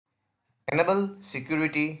Enable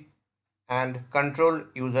security and control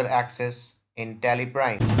user access in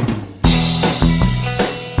tallyprime.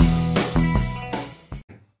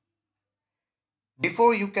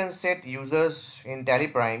 Before you can set users in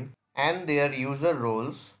tallyprime and their user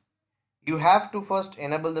roles, you have to first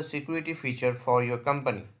enable the security feature for your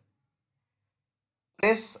company.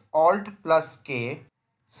 Press Alt plus K,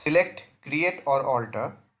 select Create or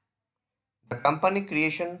Alter. The company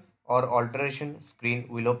creation or alteration screen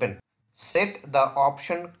will open. Set the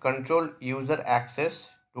option Control User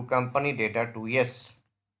Access to company data to Yes.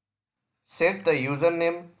 Set the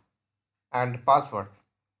username and password.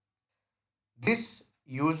 This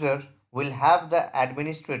user will have the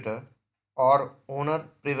administrator or owner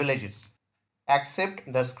privileges.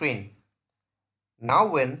 Accept the screen. Now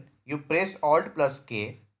when you press Alt plus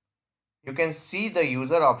K, you can see the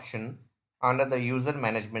user option under the user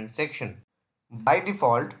management section. By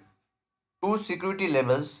default, two security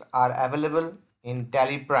levels are available in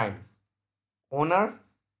tallyprime: owner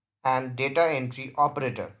and data entry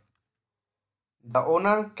operator. The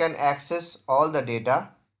owner can access all the data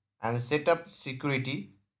and set up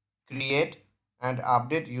security, create and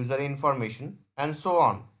update user information, and so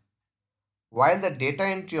on, while the data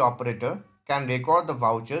entry operator can record the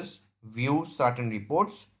vouchers, view certain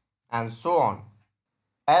reports, and so on.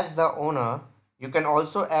 As the owner, you can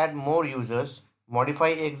also add more users, modify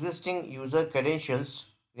existing user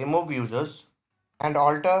credentials, remove users, and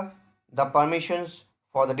alter the permissions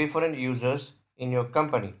for the different users in your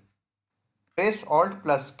company. Press Alt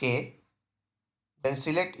plus K, then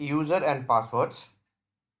select user and passwords.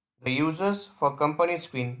 The users for company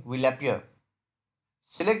screen will appear.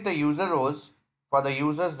 Select the user roles for the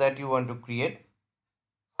users that you want to create.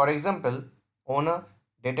 For example, owner,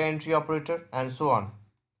 data entry operator, and so on.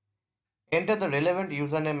 Enter the relevant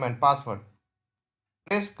username and password.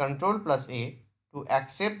 Press Ctrl plus A to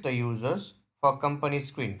accept the users for company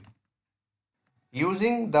screen.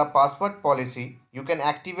 Using the password policy, you can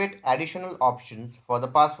activate additional options for the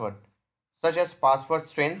password, such as password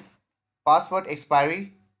strength, password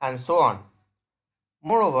expiry, and so on.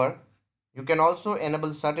 Moreover, you can also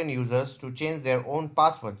enable certain users to change their own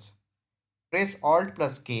passwords. Press Alt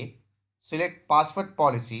plus K, select Password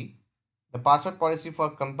Policy. The password policy for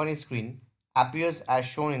company screen appears as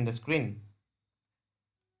shown in the screen.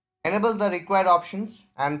 Enable the required options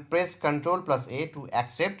and press Ctrl plus A to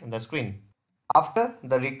accept the screen. After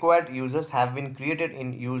the required users have been created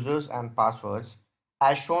in users and passwords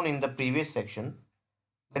as shown in the previous section,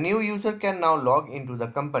 the new user can now log into the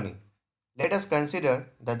company. Let us consider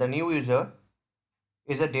that the new user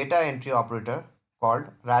is a data entry operator called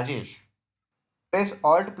Rajesh. Press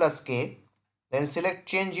Alt plus K, then select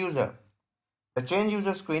Change User. The Change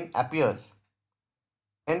User screen appears.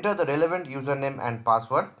 Enter the relevant username and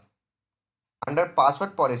password. Under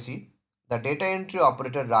Password Policy, the data entry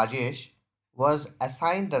operator Rajesh was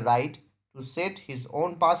assigned the right to set his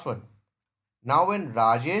own password. Now when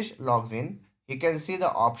Rajesh logs in, he can see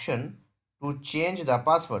the option to change the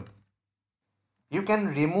password. You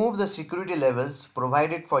can remove the security levels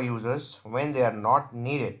provided for users when they are not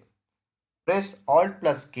needed. Press Alt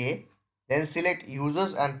plus K, then select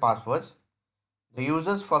Users and Passwords. The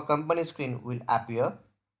users for company screen will appear.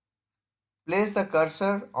 Place the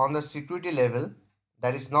cursor on the security level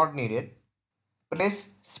that is not needed. Press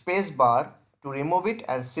space bar to remove it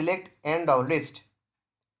and select End of List.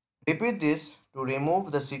 Repeat this to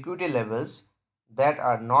remove the security levels that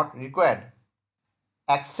are not required.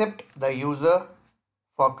 Accept the user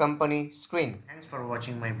for company screen. Thanks for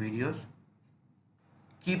watching my videos.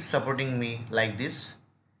 Keep supporting me like this.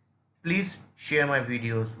 Please share my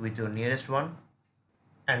videos with your nearest one.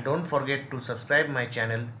 And don't forget to subscribe my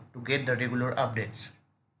channel to get the regular updates.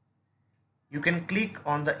 You can click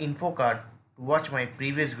on the info card to watch my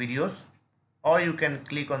previous videos, or you can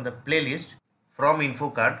click on the playlist from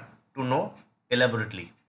info card to know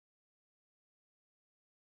elaborately.